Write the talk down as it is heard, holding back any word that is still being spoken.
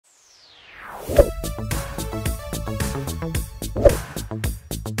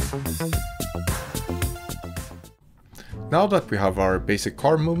Now that we have our basic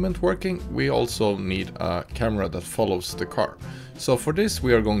car movement working, we also need a camera that follows the car. So for this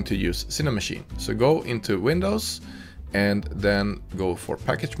we are going to use Cinemachine. So go into Windows and then go for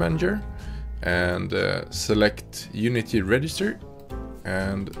Package Manager and select Unity Register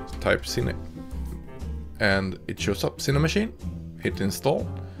and type Cine, and it shows up Cinemachine. Hit install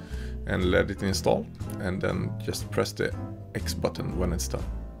and let it install, and then just press the X button when it's done.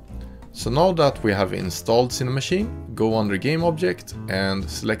 So now that we have installed Cinemachine, go under Game Object and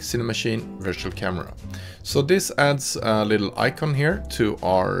select Cinemachine Virtual Camera. So this adds a little icon here to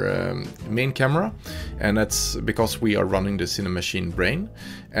our main camera, and that's because we are running the Cinemachine brain.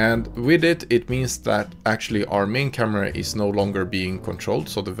 And with it, it means that actually our main camera is no longer being controlled,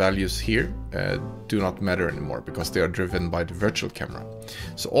 so the values here do not matter anymore because they are driven by the virtual camera.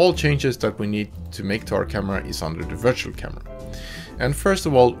 So all changes that we need to make to our camera is under the virtual camera. And first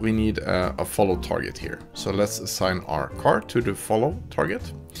of all, we need a follow target here. So let's assign our car to the follow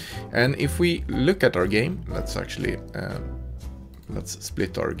target. And if we look at our game, let's actually let's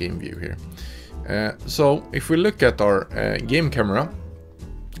split our game view here. So if we look at our game camera,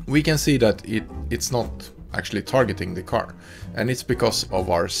 we can see that it's not actually targeting the car, and it's because of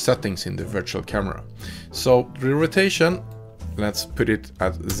our settings in the virtual camera. So the rotation, let's put it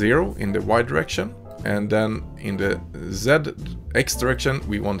at 0 in the Y direction, and then in the X direction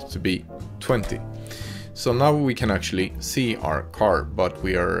we want it to be 20. So now we can actually see our car, but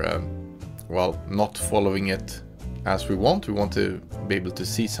we are well, not following it as we want. We want to be able to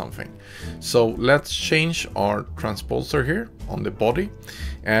see something. So let's change our transposer here on the body,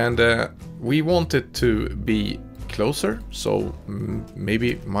 and we want it to be closer, so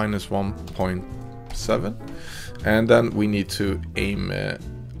maybe -1.7, and then we need to aim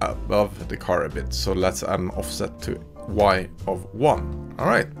above the car a bit. So let's add an offset to Y of 1. All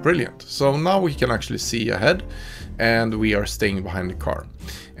right, brilliant. So now we can actually see ahead, and we are staying behind the car.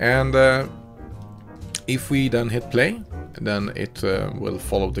 And if we then hit play, then it will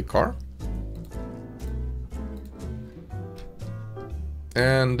follow the car.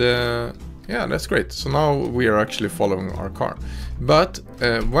 And yeah, that's great. So now we are actually following our car. But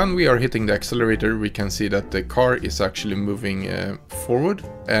when we are hitting the accelerator, we can see that the car is actually moving forward,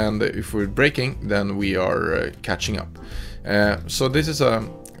 and if we're braking, then we are catching up. So this is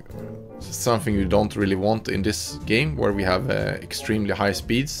something you don't really want in this game, where we have extremely high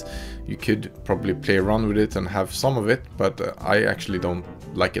speeds. You could probably play around with it and have some of it, but I actually don't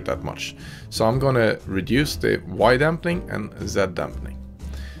like it that much. So I'm gonna reduce the Y dampening and Z dampening.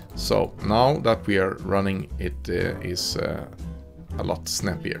 So now that we are running, it is a lot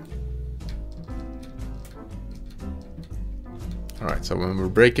snappier. Alright, so when we're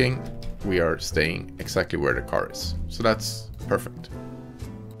braking, we are staying exactly where the car is. So that's perfect.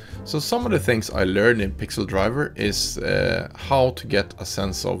 So some of the things I learned in Pixel Driver is how to get a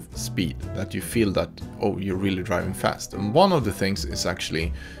sense of speed, that you feel that, oh, you're really driving fast. And one of the things is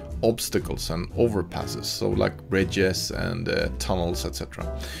actually obstacles and overpasses, so like bridges and tunnels, etc.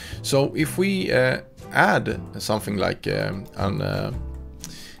 So if we add something like a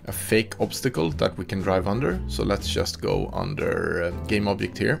fake obstacle that we can drive under, so let's just go under Game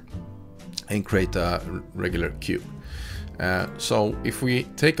Object here and create a regular cube. So if we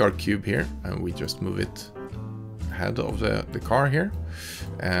take our cube here and we just move it ahead of the car here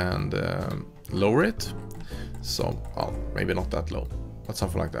and lower it, so well, maybe not that low, but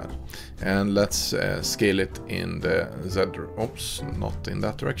something like that, and let's scale it in the Z, oops, not in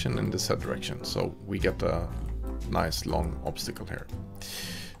that direction, in the Z direction, so we get a nice long obstacle here.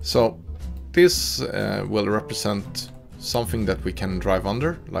 So this will represent something that we can drive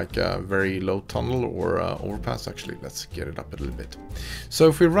under, like a very low tunnel or overpass. Actually, let's get it up a little bit. So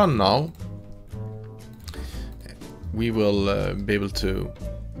if we run now, we will be able to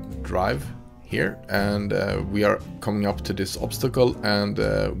drive here, and we are coming up to this obstacle, and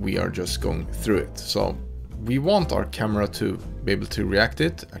we are just going through it. So we want our camera to be able to react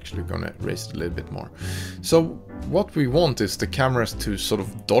it. Actually gonna raise it a little bit more. So what we want is the cameras to sort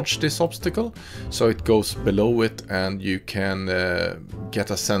of dodge this obstacle, so it goes below it, and you can get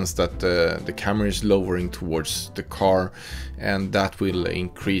a sense that the camera is lowering towards the car, and that will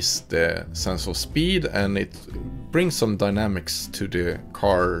increase the sense of speed, and it brings some dynamics to the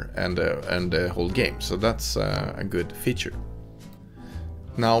car and the whole game. So that's a good feature.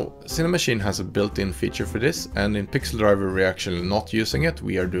 Now, Cinemachine has a built-in feature for this, and in Pixel Driver we're actually not using it.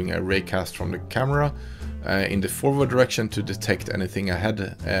 We are doing a raycast from the camera in the forward direction to detect anything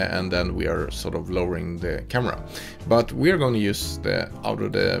ahead, and then we are sort of lowering the camera. But we are going to use the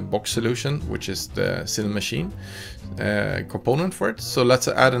out-of-the-box solution, which is the Cinemachine component for it. So let's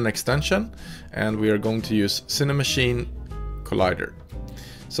add an extension, and we are going to use Cinemachine collider.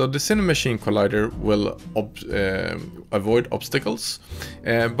 So the Cinemachine collider will avoid obstacles,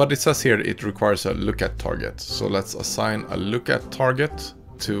 but it says here it requires a look at target. So let's assign a look at target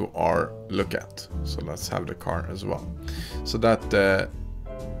to our look at. So let's have the car as well. So that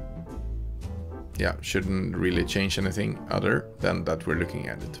yeah, shouldn't really change anything other than that we're looking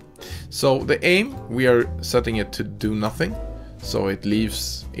at it. So the aim, we are setting it to do nothing. So it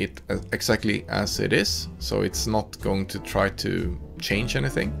leaves it exactly as it is. So it's not going to try to change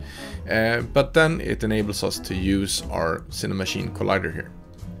anything. But then it enables us to use our Cinemachine collider here.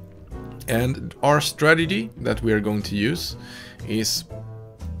 And our strategy that we are going to use is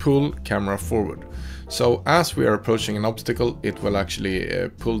pull camera forward. So as we are approaching an obstacle, it will actually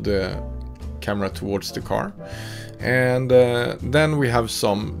pull the camera towards the car. And then we have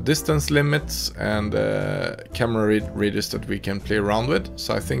some distance limits and camera radius that we can play around with.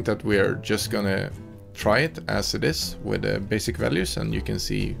 So I think that we are just gonna try it as it is with the basic values, and you can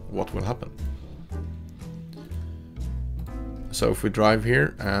see what will happen. So if we drive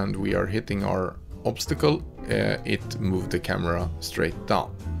here and we are hitting our obstacle, it moved the camera straight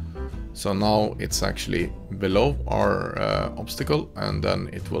down. So now it's actually below our obstacle, and then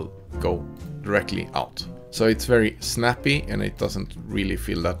it will go directly out. So it's very snappy and it doesn't really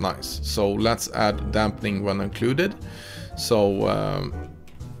feel that nice. So let's add dampening when included. So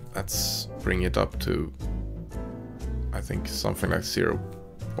let's bring it up to, I think something like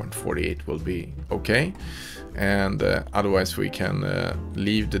 0.48 will be okay. And otherwise we can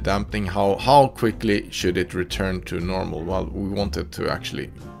leave the dampening. How quickly should it return to normal? Well, we want it to actually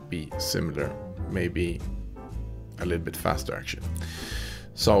be similar, maybe a little bit faster actually.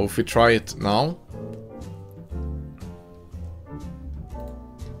 So if we try it now,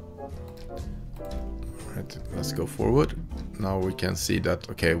 let's go forward. Now we can see that,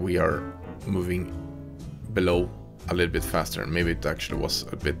 okay, we are moving below a little bit faster. Maybe it actually was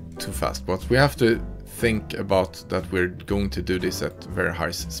a bit too fast, but we have to think about that we're going to do this at very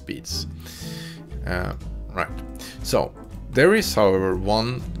high speeds. Right. So there is, however,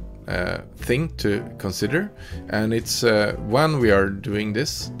 one thing to consider, and it's when we are doing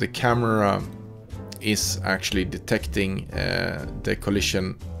this, the camera is actually detecting the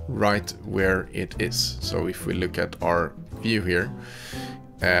collision right where it is. So if we look at our view here,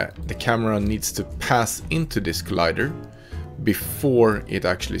 the camera needs to pass into this collider before it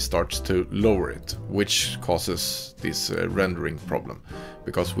actually starts to lower it, which causes this rendering problem,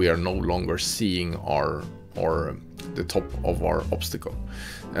 because we are no longer seeing the top of our obstacle.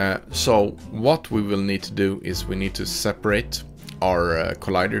 So what we will need to do is we need to separate our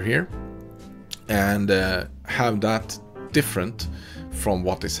collider here and have that different from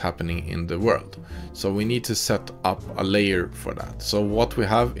what is happening in the world. So we need to set up a layer for that. So what we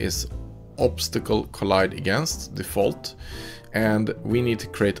have is obstacle collide against default, and we need to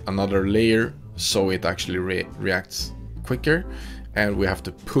create another layer so it actually reacts quicker, and we have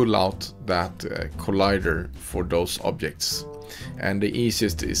to pull out that collider for those objects. And the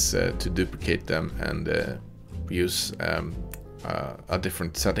easiest is to duplicate them and use a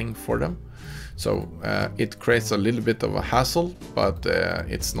different setting for them. So it creates a little bit of a hassle, but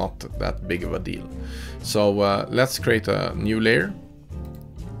it's not that big of a deal. So let's create a new layer,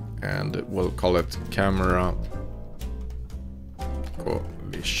 and we'll call it camera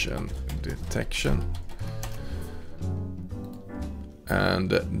collision detection. And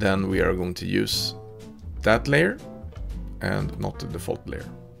then we are going to use that layer and not the default layer.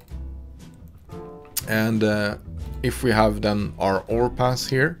 And if we have then our OR pass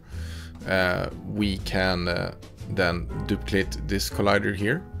here, we can then duplicate this collider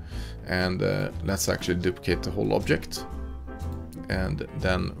here, and let's actually duplicate the whole object, and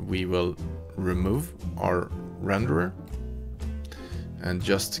then we will remove our renderer and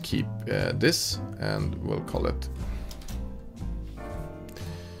just keep this, and we'll call it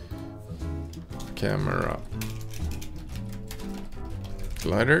camera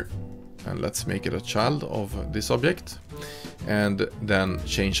collider, and let's make it a child of this object, and then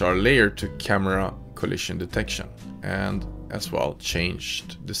change our layer to camera collision detection, and as well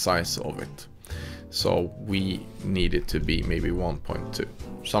changed the size of it. So we need it to be maybe 1.2,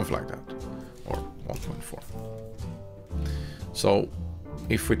 something like that, or 1.4. So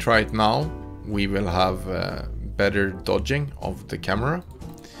if we try it now, we will have better dodging of the camera,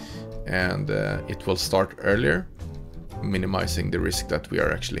 and it will start earlier, minimizing the risk that we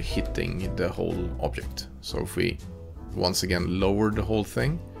are actually hitting the whole object. So if we once again lower the whole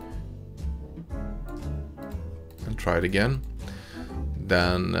thing and try it again,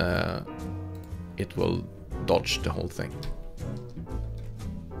 then it will dodge the whole thing.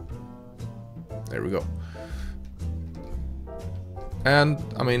 There we go. And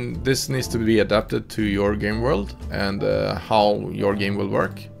I mean, this needs to be adapted to your game world and how your game will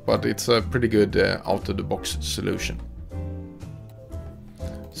work, but it's a pretty good out-of-the-box solution.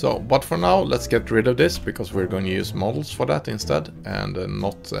 So, but for now, let's get rid of this, because we're going to use models for that instead, and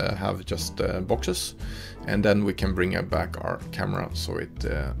not have just boxes. And then we can bring back our camera so it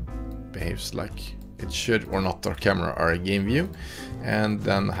behaves like it should, or not our camera, our game view, and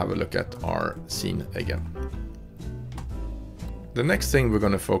then have a look at our scene again. The next thing we're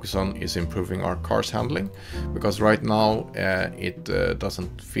going to focus on is improving our car's handling, because right now it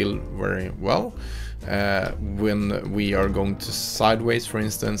doesn't feel very well. When we are going to sideways, for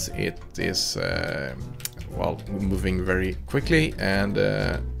instance, it is well, moving very quickly, and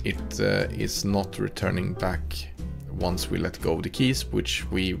it is not returning back once we let go of the keys, which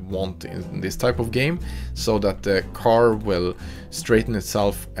we want in this type of game, so that the car will straighten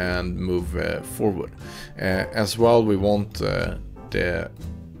itself and move forward. As well, we want the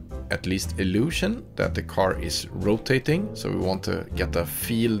at least illusion that the car is rotating, so we want to get a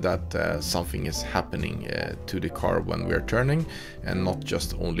feel that something is happening to the car when we are turning, and not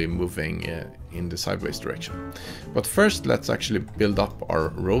just only moving in the sideways direction. But first, let's actually build up our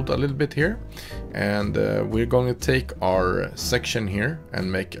road a little bit here, and we're going to take our section here and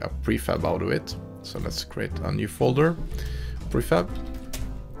make a prefab out of it. So let's create a new folder, prefab,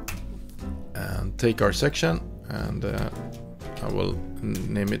 and take our section, and I will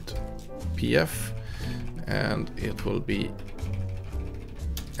name it PF, and it will be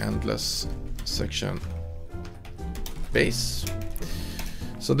endless section base.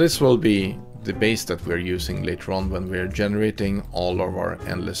 So this will be the base that we're using later on when we're generating all of our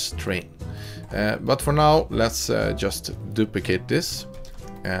endless terrain. But for now, let's just duplicate this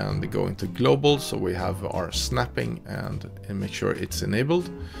and go into global, so we have our snapping, and make sure it's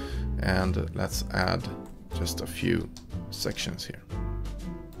enabled. And let's add just a few sections here.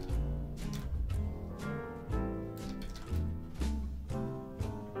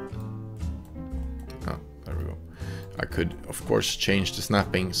 There we go. I could of course change the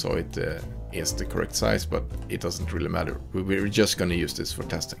snapping so it is the correct size, but it doesn't really matter. We're just going to use this for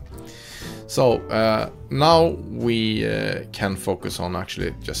testing. So now we can focus on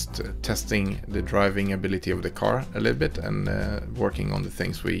actually just testing the driving ability of the car a little bit, and working on the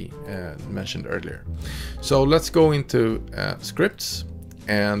things we mentioned earlier. So let's go into scripts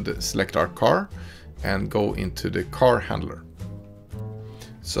and select our car and go into the car handler.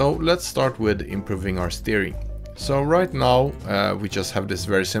 So let's start with improving our steering. So right now we just have this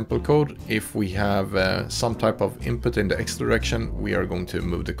very simple code. If we have some type of input in the X direction, we are going to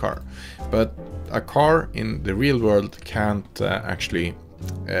move the car. But a car in the real world can't actually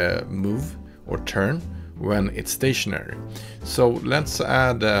move or turn when it's stationary. So let's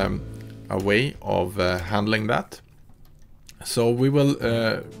add a way of handling that. So we will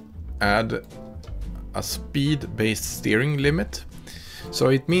add a speed-based steering limit. So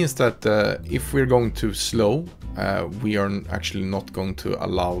it means that if we're going too slow, we are actually not going to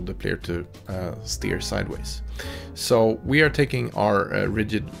allow the player to steer sideways. So we are taking our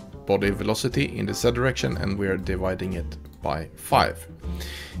rigid body velocity in the Z direction, and we are dividing it by 5.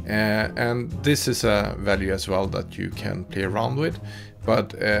 And this is a value as well that you can play around with,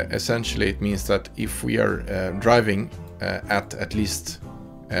 but essentially it means that if we are driving at least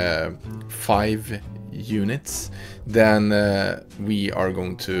 5 units, then we are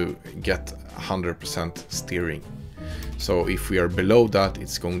going to get 100% steering. So if we are below that,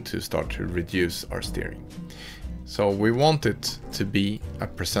 it's going to start to reduce our steering. So we want it to be a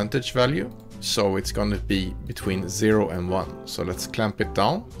percentage value, so it's going to be between 0 and 1. So let's clamp it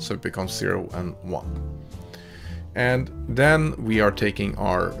down so it becomes 0 and 1. And then we are taking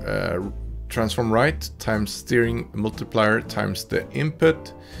our transform right times steering multiplier times the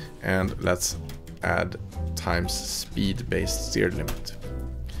input, and let's add times speed-based steer limit.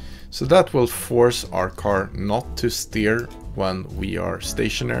 So that will force our car not to steer when we are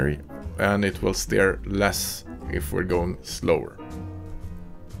stationary, and it will steer less if we're going slower.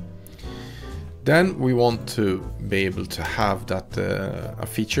 Then we want to be able to have that a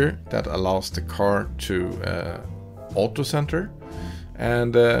feature that allows the car to auto center,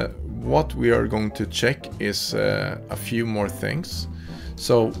 and what we are going to check is a few more things.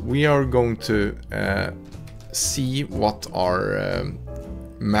 So we are going to see what our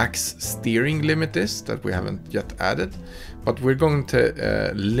max steering limit is that we haven't yet added, but we're going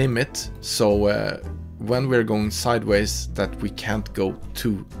to limit, so when we're going sideways that we can't go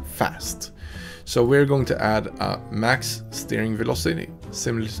too fast. So we're going to add a max steering velocity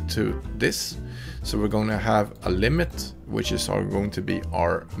similar to this. So we're going to have a limit, which is going to be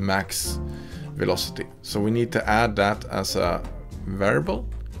our max velocity. So we need to add that as a variable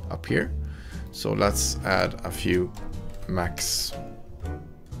up here. So let's add a few max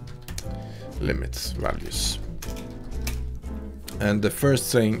limits values. And the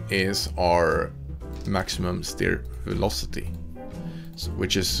first thing is our maximum steer velocity,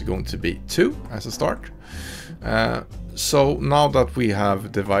 which is going to be 2 as a start. So now that we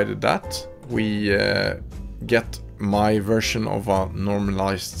have divided that, we get my version of a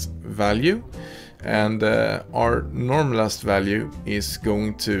normalized value, and our normalized value is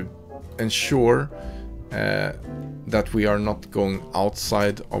going to ensure that we are not going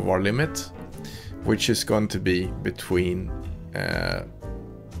outside of our limit, which is going to be between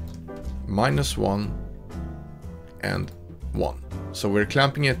 -1 and 1. So we're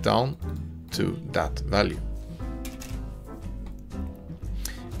clamping it down to that value.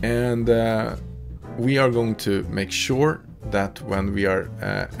 And we are going to make sure that when we are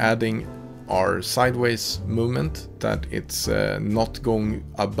adding our sideways movement, that it's not going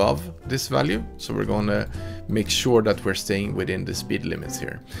above this value. So we're going to make sure that we're staying within the speed limits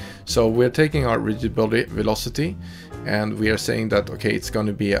here. So we're taking our rigid body velocity and we are saying that, okay, it's going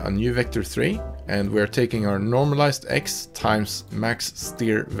to be a new vector 3, and we're taking our normalized x times max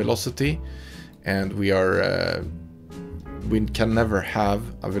steer velocity, and we are we can never have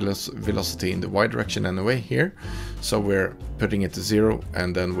a velocity in the y direction anyway here, so we're putting it to 0,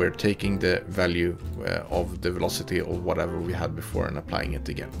 and then we're taking the value of the velocity or whatever we had before and applying it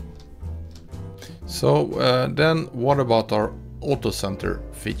again. So then what about our auto center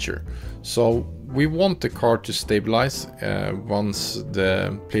feature? So we want the car to stabilize once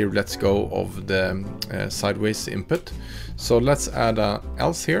the player lets go of the sideways input. So let's add a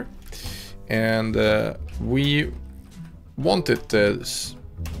else here, and we want it to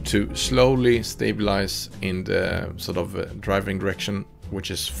slowly stabilize in the sort of driving direction,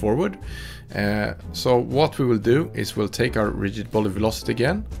 which is forward. So what we will do is we'll take our rigid body velocity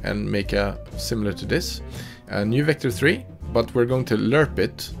again and make a similar to this, a new vector 3, but we're going to lerp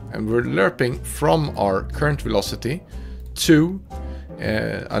it, and we're lerping from our current velocity to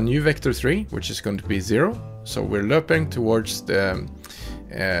a new vector 3, which is going to be 0. So we're lerping towards the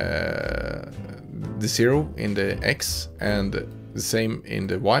 0 in the x and the same in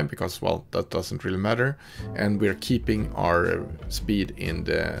the y, because, well, that doesn't really matter, and we're keeping our speed in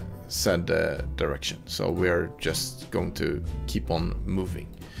the z direction. So we're just going to keep on moving,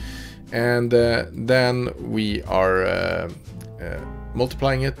 and then we are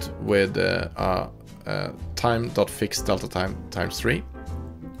multiplying it with time.fixed delta time times 3.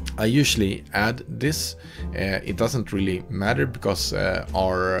 I usually add this. It doesn't really matter because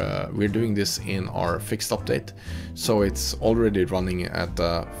we're doing this in our fixed update, so it's already running at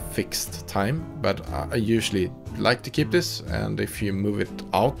a fixed time, but I usually like to keep this, and if you move it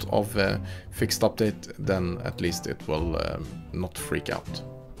out of a fixed update, then at least it will not freak out.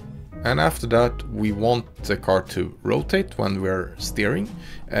 And after that, we want the car to rotate when we're steering,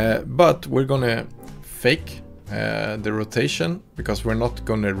 but we're gonna fake the rotation, because we're not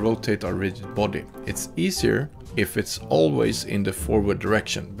going to rotate our rigid body. It's easier if it's always in the forward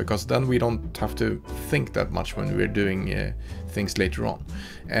direction, because then we don't have to think that much when we're doing things later on.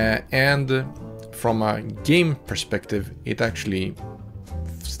 And from a game perspective, it actually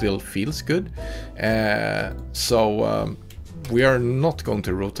still feels good. So we are not going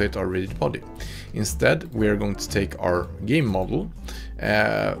to rotate our rigid body. Instead, we are going to take our game model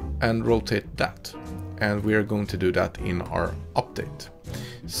and rotate that. And we are going to do that in our update.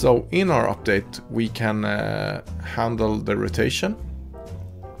 So in our update, we can handle the rotation.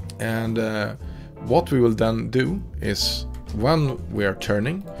 And what we will then do is, when we are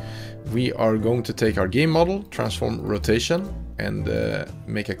turning, we are going to take our game model, transform rotation, and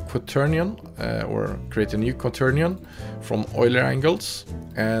make a quaternion, or create a new quaternion from Euler angles.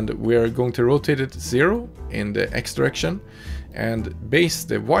 And we are going to rotate it 0 in the x direction, and base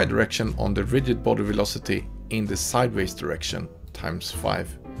the y direction on the rigid body velocity in the sideways direction times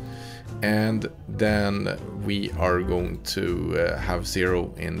 5. And then we are going to have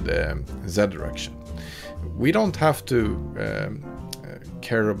 0 in the z direction. We don't have to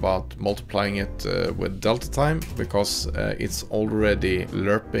care about multiplying it with delta time, because it's already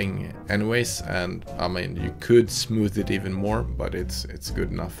lerping anyways, and I mean, you could smooth it even more, but it's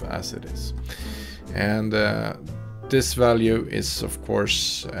good enough as it is. And this value is, of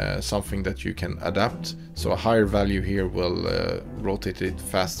course, something that you can adapt. So a higher value here will rotate it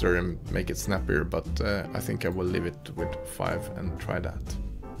faster and make it snappier, but I think I will leave it with 5 and try that.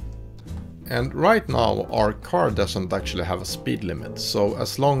 And right now our car doesn't actually have a speed limit, so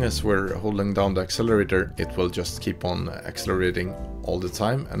as long as we're holding down the accelerator, it will just keep on accelerating all the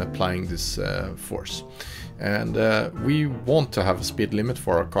time and applying this force. And we want to have a speed limit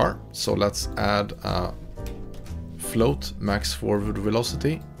for our car, so let's add a float max forward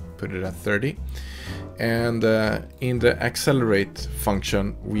velocity, put it at 30. And in the accelerate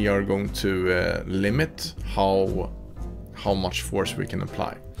function, we are going to limit how much force we can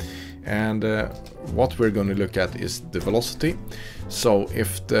apply. And what we're going to look at is the velocity. So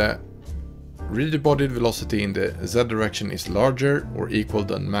if the rigid-bodied velocity in the z direction is larger or equal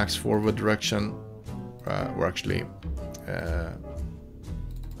than max forward direction, or actually,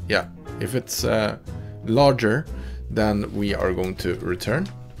 yeah, if it's larger, then we are going to return.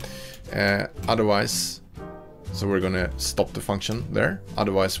 Otherwise, so we're going to stop the function there.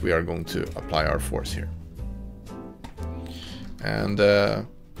 Otherwise, we are going to apply our force here. And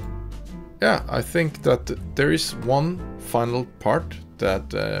yeah, I think that there is one final part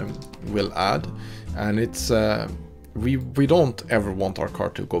that we'll add, and it's we don't ever want our car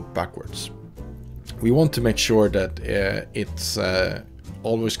to go backwards. We want to make sure that it's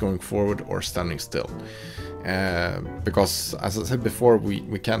always going forward or standing still. Because, as I said before,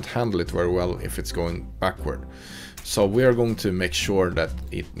 we can't handle it very well if it's going backward. So we are going to make sure that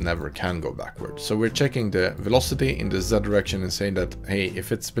it never can go backward. So we're checking the velocity in the z direction and saying that, hey,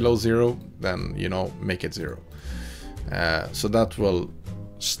 if it's below 0, then, you know, make it 0. So that will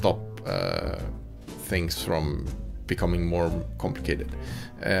stop things from becoming more complicated.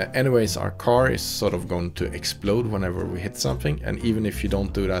 Anyways, our car is sort of going to explode whenever we hit something, and even if you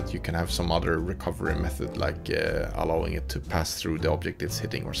don't do that, you can have some other recovery method, like allowing it to pass through the object it's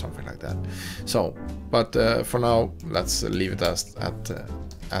hitting or something like that. So, but for now, let's leave it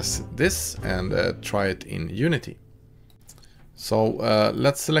as this and try it in Unity. So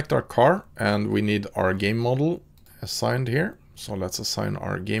let's select our car, and we need our game model assigned here. So let's assign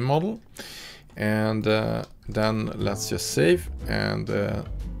our game model. And then let's just save and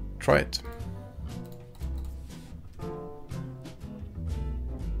try it.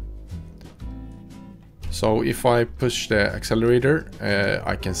 So if I push the accelerator,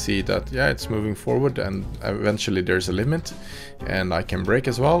 I can see that, yeah, it's moving forward, and eventually there's a limit, and I can brake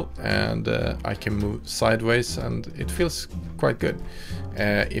as well, and I can move sideways, and it feels quite good.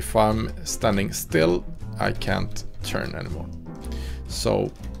 If I'm standing still, I can't turn anymore.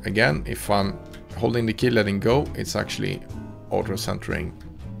 So again, if I'm holding the key, letting go, it's actually auto-centering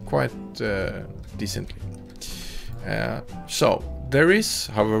quite decently. So there is,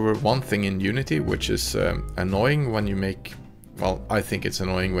 however, one thing in Unity which is annoying when you make, well, I think it's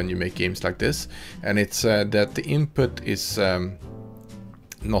annoying when you make games like this, and it's that the input is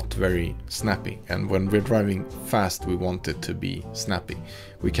not very snappy, and when we're driving fast we want it to be snappy.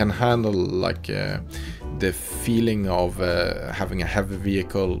 We can handle like the feeling of having a heavy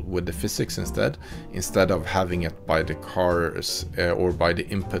vehicle with the physics instead of having it by the cars or by the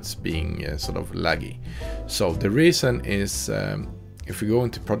inputs being sort of laggy. So the reason is, if we go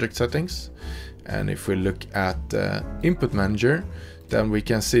into project settings and if we look at input manager, then we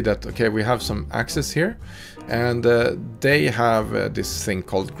can see that, okay, we have some axes here, and they have this thing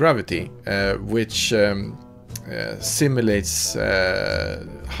called gravity, which simulates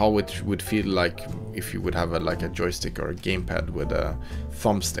how it would feel like if you would have like a joystick or a gamepad with a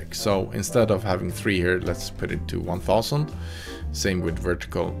thumbstick. So instead of having 3 here, let's put it to 1000. Same with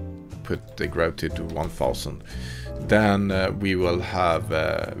vertical, put the gravity to 1000. Then we will have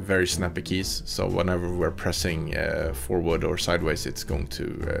very snappy keys, so whenever we're pressing forward or sideways, it's going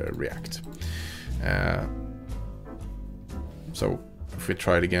to react. So if we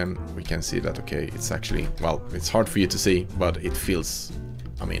try it again, we can see that, okay, it's actually, well, it's hard for you to see, but it feels,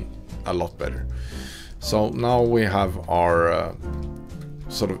 I mean, a lot better. So now we have our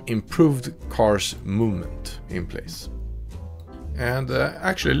sort of improved car's movement in place. And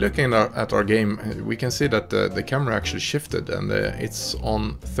actually looking at our game, we can see that the camera actually shifted, and it's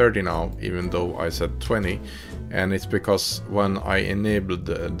on 30 now, even though I said 20. And it's because when I enabled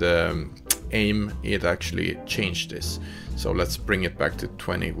the aim, it actually changed this. So let's bring it back to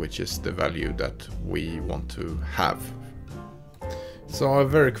 20, which is the value that we want to have. So I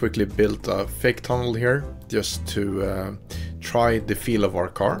very quickly built a fake tunnel here just to try the feel of our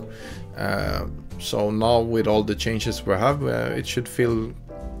car. So now with all the changes we have, it should feel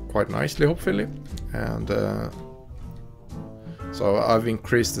quite nicely, hopefully. And so I've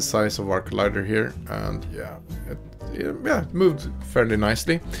increased the size of our collider here, and yeah, it moved fairly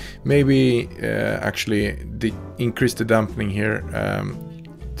nicely. Maybe actually increase the dampening here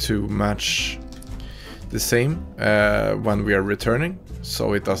to match the same when we are returning,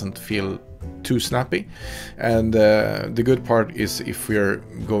 so it doesn't feel too snappy. And the good part is if we're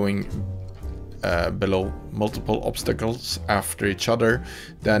going below multiple obstacles after each other,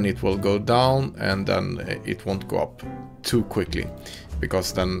 then it will go down, and then it won't go up too quickly,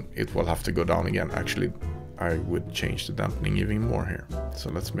 because then it will have to go down again. Actually, I would change the dampening even more here. So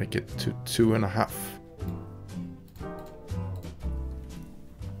let's make it to 2.5.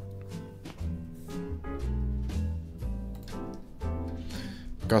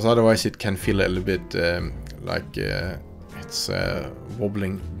 Because otherwise it can feel a little bit like it's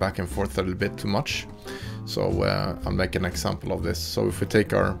wobbling back and forth a little bit too much. So I'll make an example of this. So if we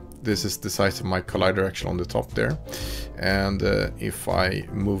take this is the size of my collider actually on the top there, and if I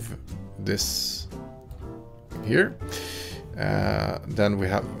move this here, then we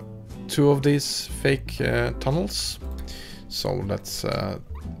have 2 of these fake tunnels. So let's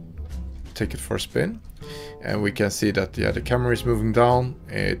take it for a spin, and we can see that the camera is moving down.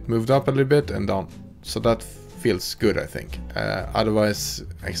 It moved up a little bit and down, so that feels good, I think. Otherwise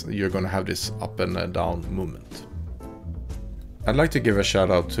you're gonna have this up and down movement. I'd like to give a shout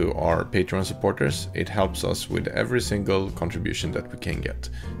out to our Patreon supporters. It helps us with every single contribution that we can get.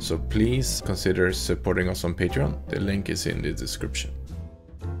 So please consider supporting us on Patreon. The link is in the description.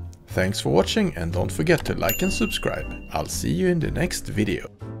 Thanks for watching, and don't forget to like and subscribe. I'll see you in the next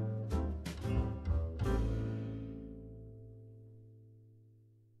video.